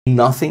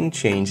Nothing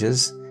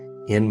changes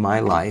in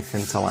my life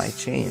until I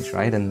change,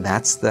 right? And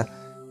that's the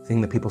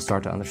thing that people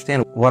start to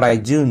understand. What I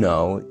do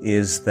know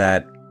is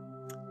that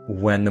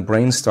when the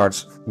brain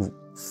starts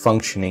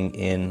functioning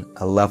in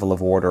a level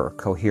of order or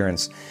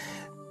coherence,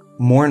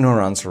 more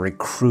neurons are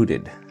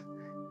recruited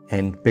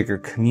and bigger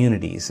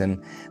communities,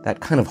 and that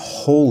kind of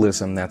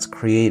holism that's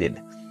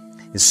created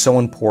is so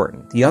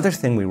important. The other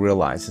thing we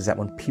realize is that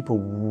when people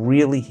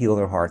really heal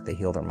their heart, they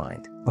heal their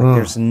mind.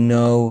 Like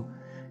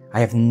I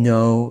have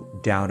no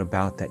doubt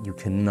about that. You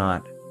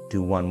cannot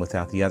do one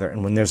without the other.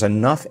 And when there's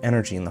enough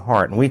energy in the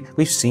heart, and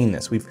we've seen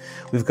this, we've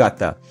got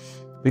the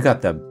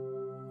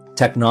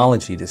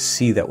technology to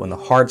see that when the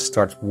heart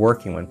starts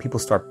working, when people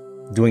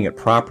start doing it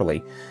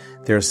properly,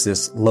 there's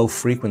this low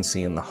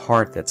frequency in the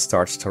heart that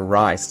starts to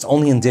rise. It's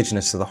only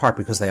indigenous to the heart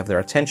because they have their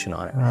attention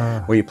on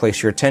it. Where you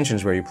place your attention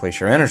is where you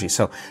place your energy.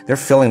 So they're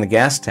filling the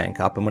gas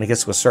tank up, and when it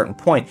gets to a certain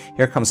point,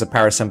 here comes the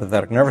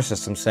parasympathetic nervous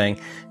system saying,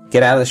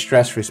 get out of the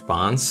stress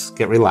response,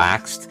 get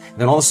relaxed, and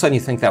then all of a sudden you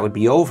think that would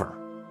be over.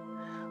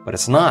 But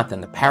it's not.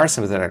 Then the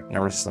parasympathetic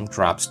nervous system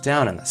drops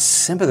down and the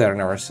sympathetic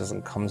nervous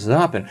system comes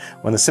up, and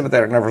when the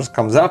sympathetic nervous system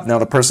comes up, now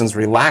the person's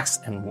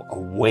relaxed and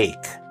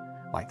awake.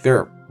 Like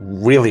they're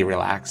really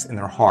relaxed in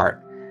their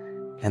heart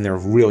and they're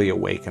really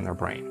awake in their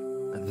brain.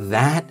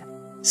 That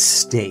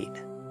state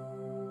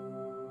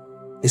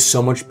is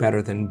so much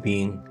better than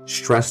being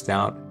stressed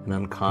out and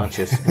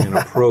unconscious and in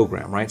a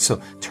program, right? So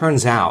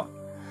turns out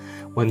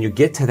when you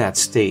get to that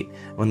state,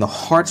 when the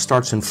heart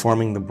starts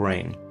informing the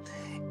brain,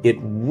 it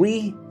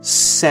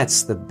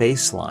resets the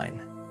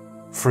baseline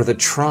for the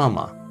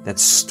trauma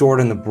that's stored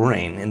in the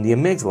brain, in the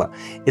amygdala.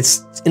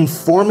 It's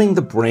informing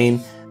the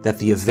brain that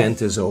the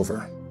event is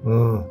over.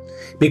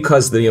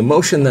 Because the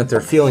emotion that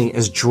they're feeling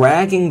is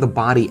dragging the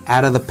body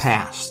out of the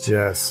past,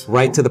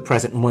 right to the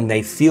present. And when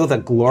they feel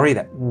that glory,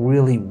 that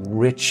really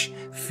rich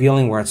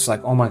feeling where it's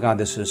like, oh my God,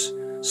 this is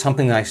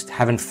something that I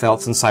haven't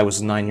felt since I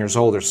was 9 years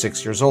old or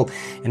 6 years old.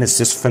 And it's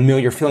this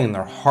familiar feeling in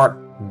their heart.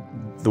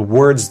 The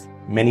words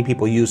many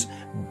people use,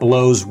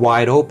 blows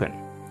wide open.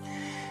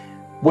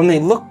 When they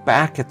look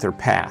back at their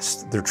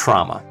past, their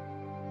trauma,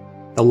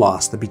 the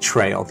loss, the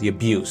betrayal, the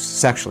abuse,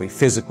 sexually,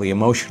 physically,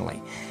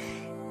 emotionally,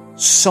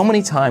 so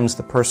many times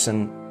the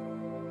person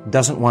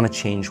doesn't want to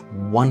change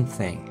one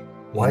thing.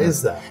 Why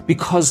is that?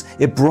 Because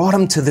it brought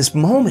them to this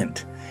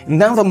moment. And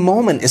now the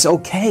moment is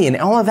okay, and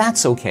all of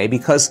that's okay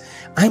because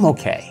I'm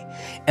okay.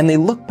 And they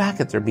look back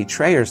at their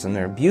betrayers and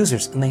their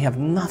abusers, and they have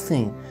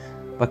nothing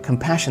but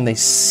compassion. They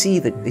see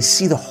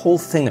the whole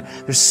thing.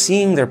 They're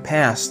seeing their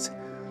past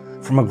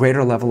from a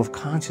greater level of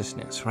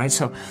consciousness, right?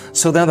 So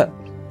now that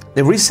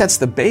it resets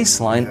the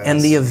baseline,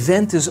 and the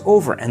event is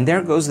over. And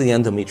there goes the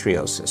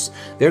endometriosis.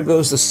 There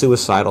goes the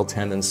suicidal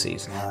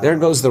tendencies. There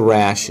goes the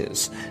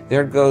rashes.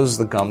 There goes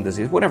the gum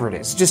disease, whatever it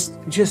is.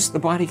 Just the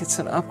body gets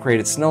an upgrade.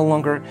 It's no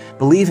longer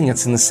believing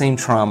it's in the same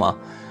trauma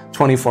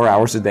 24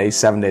 hours a day,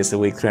 7 days a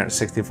week,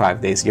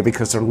 365 days a year,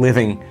 because they're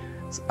living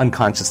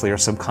unconsciously or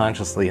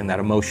subconsciously in that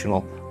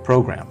emotional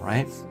program,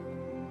 right?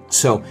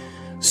 So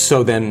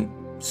then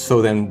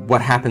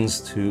what happens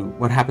to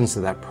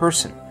that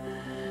person?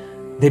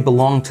 They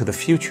belong to the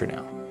future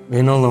now.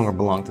 They no longer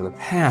belong to the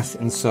past.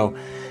 And so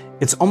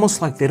it's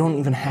almost like they don't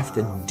even have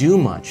to do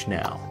much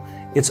now.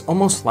 It's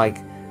almost like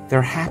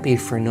they're happy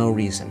for no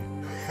reason.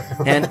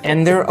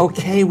 And they're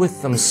okay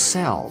with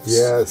themselves.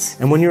 Yes.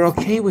 And when you're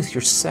okay with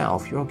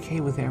yourself, you're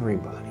okay with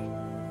everybody.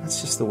 That's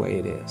just the way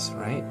it is,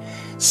 right?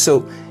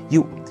 So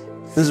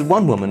there's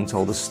one woman who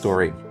told a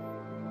story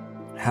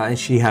how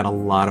she had a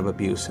lot of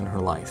abuse in her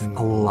life.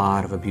 A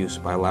lot of abuse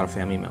by a lot of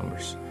family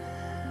members.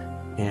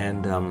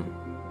 And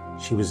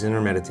she was in her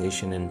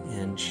meditation,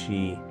 and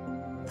she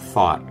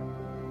thought,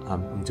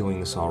 I'm doing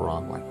this all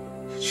wrong. Like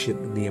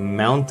the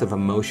amount of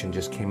emotion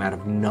just came out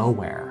of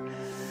nowhere.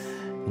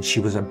 And she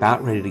was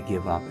about ready to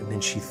give up. And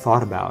then she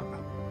thought about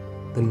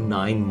the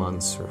 9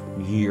 months or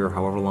year,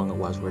 however long it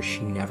was, where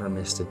she never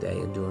missed a day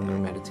of doing her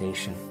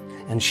meditation.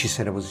 And she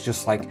said it was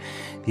just like,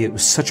 it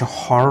was such a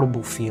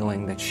horrible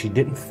feeling that she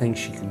didn't think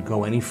she could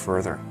go any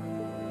further.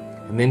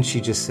 And then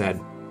she just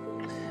said,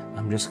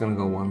 I'm just going to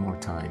go one more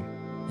time.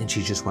 And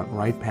she just went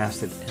right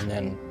past it, and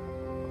then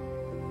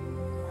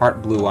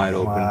heart blew wide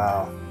open.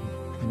 Wow.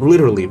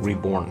 Literally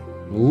reborn.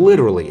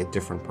 Literally a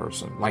different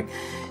person.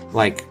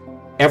 Like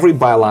every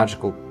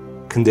biological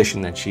condition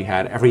that she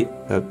had, every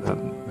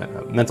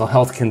mental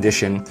health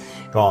condition,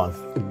 gone.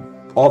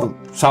 All the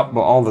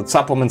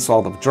supplements,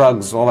 all the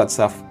drugs, all that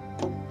stuff,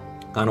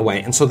 gone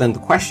away. And so then the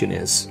question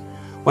is,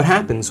 what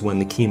happens when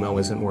the chemo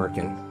isn't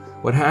working?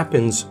 What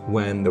happens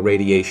when the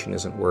radiation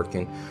isn't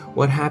working?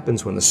 What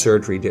happens when the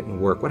surgery didn't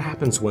work? What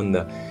happens when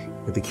the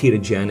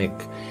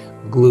ketogenic,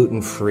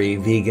 gluten-free,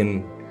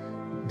 vegan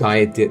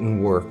diet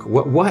didn't work?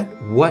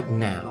 What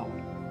now?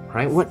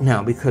 Right? What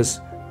now?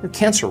 Because the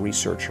cancer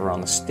researcher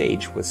on the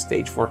stage with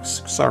stage 4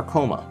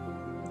 sarcoma,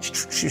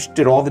 She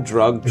did all the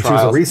drug trials. She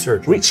was a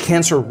researcher.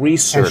 Cancer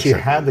researcher. And she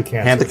had the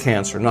cancer. Had the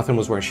cancer. Nothing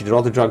was working. She did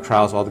all the drug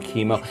trials, all the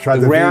chemo. She tried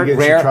the vegan,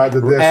 she tried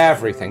the this.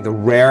 Everything. The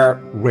rare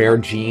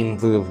gene,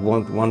 the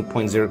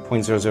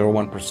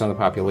 0.001% of the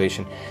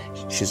population.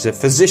 She's a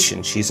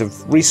physician. She's a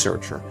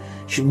researcher.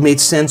 She made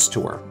sense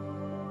to her.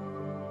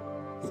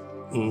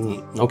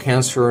 No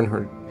cancer in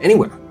her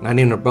anywhere. Not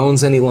in her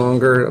bones any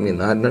longer. I mean,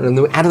 not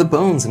out of the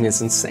bones. I mean,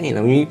 it's insane.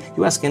 I mean,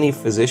 you ask any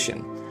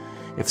physician,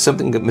 if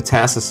something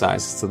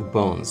metastasizes to the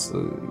bones,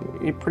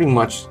 you're pretty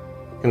much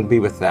going to be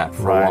with that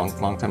for a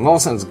long time. All of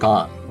a sudden, it's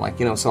gone.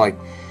 So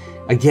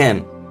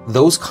again,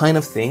 those kind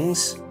of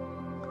things,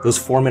 those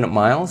 4-minute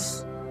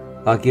miles,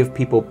 give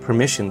people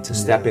permission to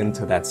step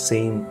into that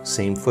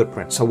same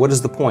footprint. So what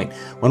is the point?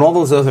 When all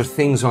those other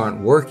things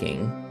aren't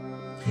working,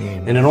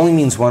 and it only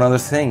means one other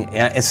thing,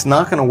 it's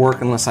not going to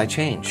work unless I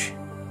change.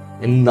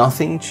 And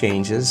nothing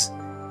changes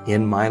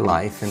in my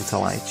life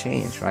until I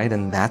change, right?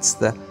 And that's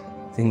the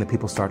thing that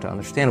people start to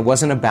understand. It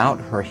wasn't about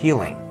her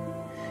healing.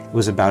 It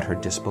was about her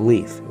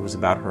disbelief. It was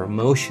about her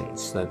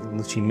emotions, that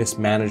she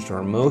mismanaged her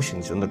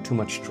emotions under too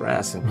much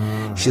stress.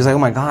 And she's like, oh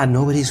my God,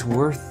 nobody's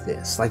worth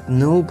this. Like,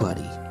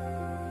 nobody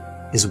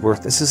is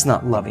worth this. This is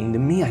not loving to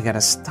me. I got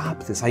to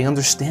stop this. I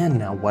understand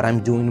now what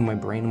I'm doing to my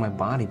brain and my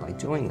body by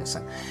doing this.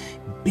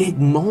 Big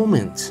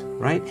moment,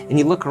 right? And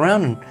you look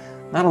around and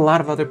not a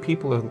lot of other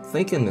people are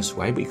thinking this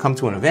way, but you come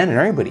to an event and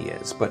everybody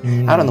is. But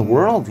out in the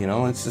world,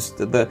 it's just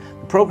the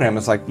program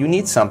is like, you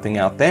need something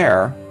out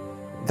there.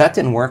 That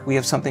didn't work. We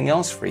have something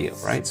else for you,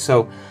 right?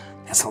 So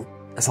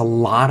that's a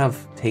lot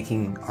of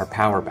taking our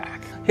power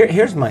back.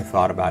 Here's my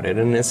thought about it,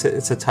 and it's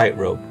a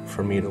tightrope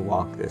for me to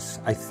walk this.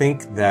 I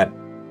think that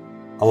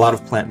a lot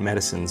of plant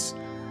medicines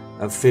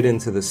fit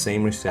into the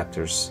same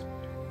receptors,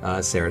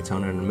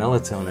 serotonin and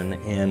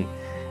melatonin, and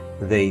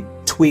they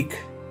tweak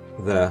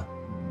the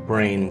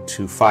brain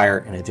to fire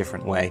in a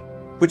different way,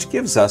 which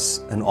gives us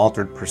an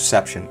altered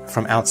perception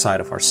from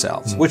outside of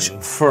ourselves, which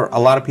for a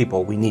lot of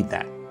people, we need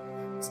that.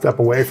 Step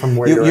away from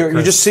where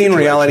you're just seeing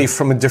reality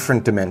from a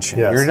different dimension.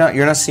 Yes.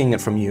 You're not seeing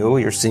it from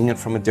you're seeing it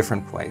from a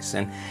different place.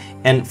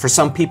 And for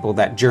some people,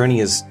 that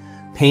journey is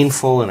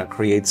painful and it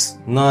creates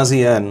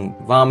nausea and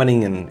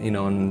vomiting,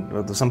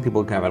 and some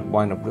people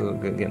wind up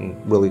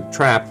getting really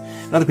trapped,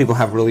 and other people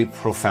have really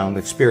profound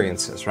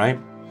experiences, right?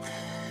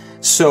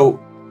 So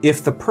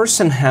if the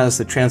person has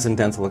the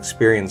transcendental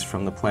experience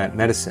from the plant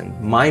medicine,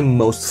 my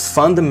most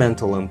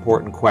fundamental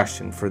important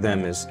question for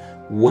them is,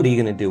 what are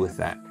you going to do with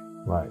that?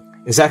 Right.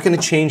 Is that going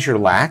to change your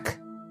lack?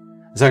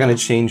 Is that going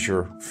to change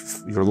your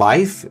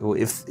life?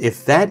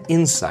 If that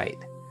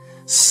insight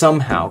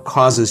somehow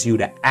causes you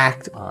to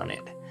act on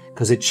it,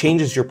 because it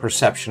changes your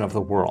perception of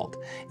the world,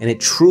 and it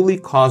truly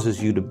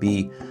causes you to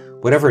be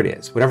whatever it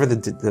is, whatever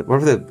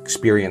the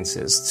experience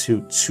is,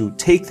 to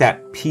take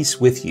that piece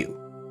with you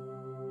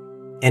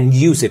and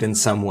use it in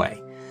some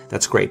way.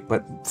 That's great.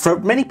 But for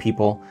many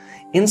people,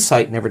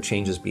 insight never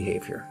changes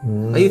behavior.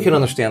 You can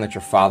understand that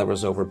your father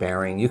was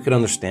overbearing. You could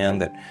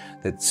understand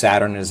that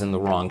Saturn is in the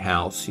wrong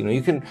house.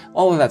 You can,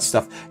 all of that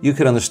stuff. You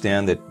could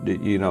understand that,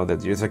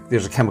 that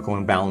there's a chemical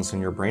imbalance in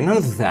your brain. None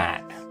of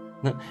that.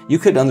 You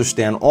could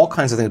understand all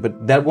kinds of things,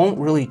 but that won't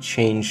really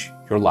change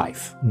your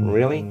life.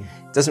 Really?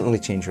 It doesn't really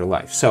change your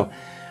life. So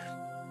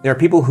there are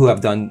people who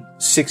have done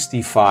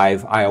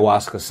 65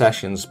 ayahuasca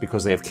sessions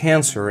because they have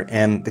cancer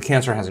and the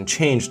cancer hasn't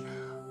changed.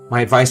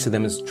 My advice to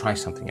them is try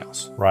something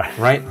else.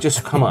 Right?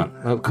 Just come on.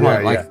 Come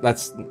on.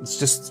 Let's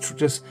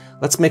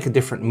make a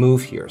different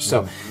move here.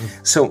 So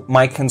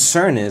my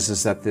concern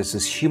is that this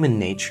is human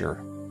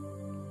nature.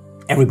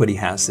 Everybody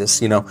has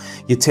this, you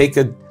take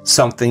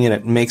something and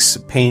it makes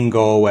pain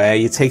go away.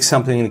 You take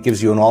something and it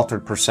gives you an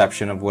altered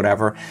perception of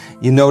whatever.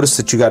 You notice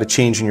that you got a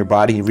change in your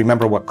body. You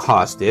remember what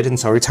caused it. And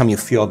so every time you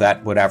feel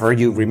that whatever,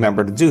 you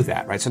remember to do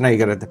that, right? So now you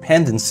got a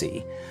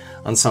dependency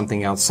on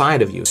something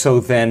outside of you. So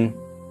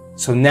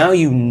now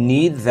you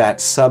need that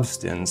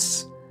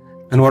substance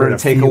in order to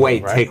take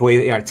away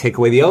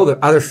the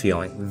other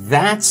feeling.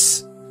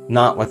 That's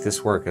not what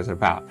this work is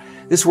about.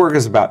 This work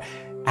is about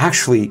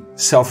actually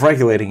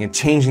self-regulating and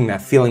changing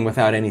that feeling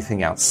without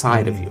anything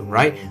outside of you,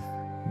 right?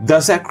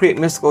 Does that create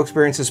mystical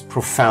experiences?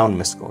 Profound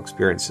mystical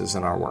experiences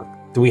in our work.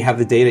 Do we have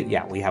the data?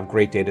 Yeah, we have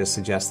great data to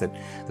suggest that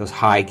those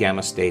high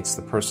gamma states,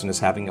 the person is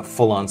having a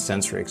full-on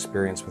sensory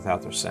experience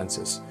without their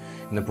senses.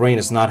 And the brain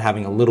is not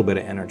having a little bit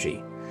of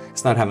energy.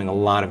 It's not having a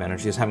lot of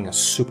energy. It's having a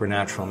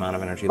supernatural amount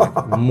of energy,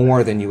 like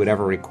more than you would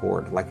ever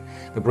record. Like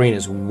the brain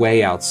is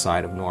way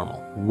outside of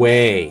normal,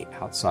 way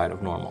outside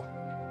of normal.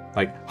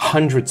 Like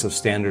hundreds of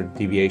standard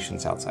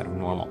deviations outside of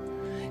normal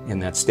in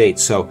that state.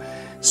 So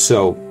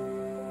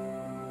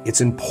it's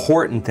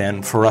important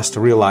then for us to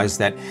realize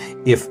that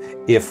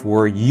if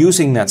we're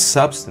using that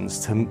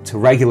substance to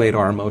regulate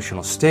our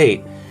emotional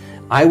state,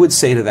 I would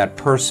say to that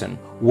person,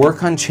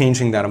 work on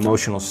changing that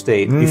emotional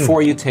state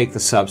before you take the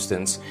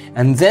substance,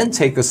 and then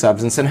take the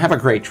substance and have a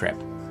great trip.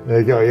 There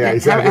you go. Yeah,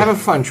 exactly. Have a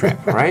fun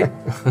trip, right?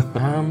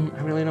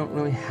 I really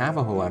don't have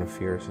a whole lot of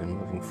fears in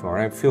moving forward.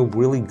 I feel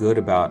really good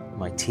about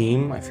my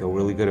team. I feel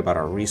really good about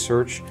our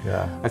research.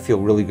 Yeah. I feel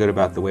really good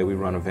about the way we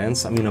run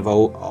events. I mean, I've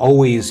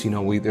always,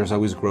 there's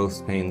always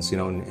growth pains,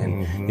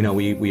 and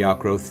we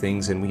outgrow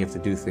things, and we have to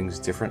do things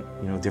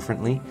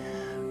differently.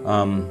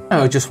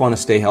 I just want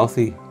to stay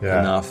healthy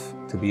enough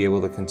to be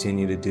able to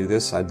continue to do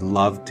this. I'd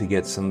love to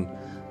get some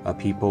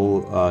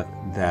people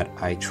that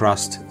I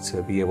trust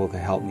to be able to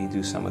help me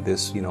do some of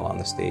this, on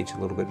the stage a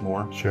little bit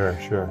more. Sure.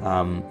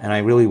 And I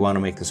really want to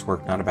make this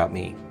work not about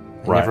me.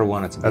 I never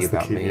want it to be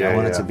about me. I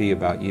want it to be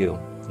about you,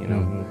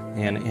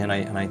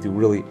 And I do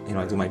really,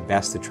 I do my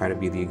best to try to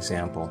be the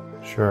example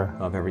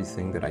of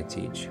everything that I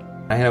teach.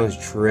 I was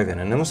driven,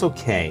 and it was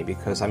okay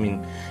because, I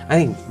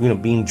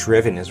think, being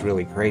driven is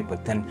really great,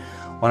 but then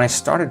when I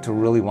started to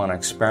really want to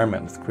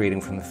experiment with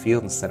creating from the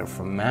field instead of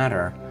from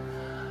matter,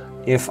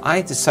 if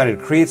I decided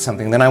to create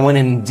something, then I went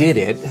and did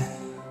it,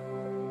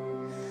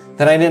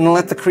 then I didn't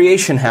let the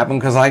creation happen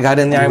because I got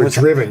in there. I was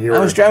driven. I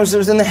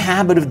was in the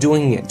habit of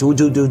doing it.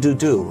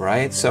 Do,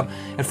 right? So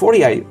at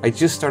 40, I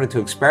just started to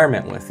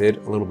experiment with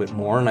it a little bit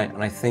more, and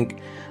I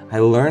think I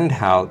learned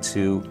how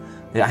to,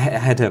 I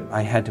had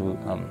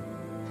to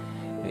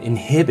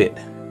inhibit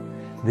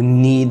the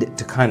need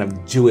to kind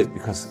of do it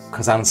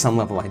because on some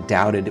level I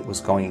doubted it was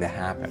going to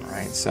happen,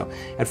 right? So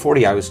at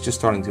 40, I was just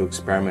starting to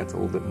experiment a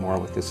little bit more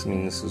with this.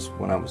 This is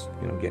when I was,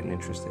 getting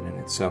interested in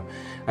it. So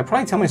I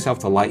probably tell myself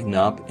to lighten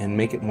up and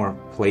make it more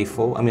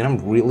playful. I'm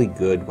really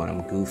good when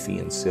I'm goofy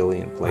and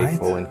silly and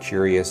playful and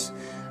curious.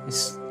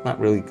 It's not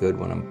really good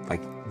when I'm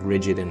like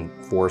rigid and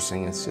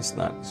forcing. It's just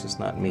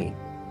not me.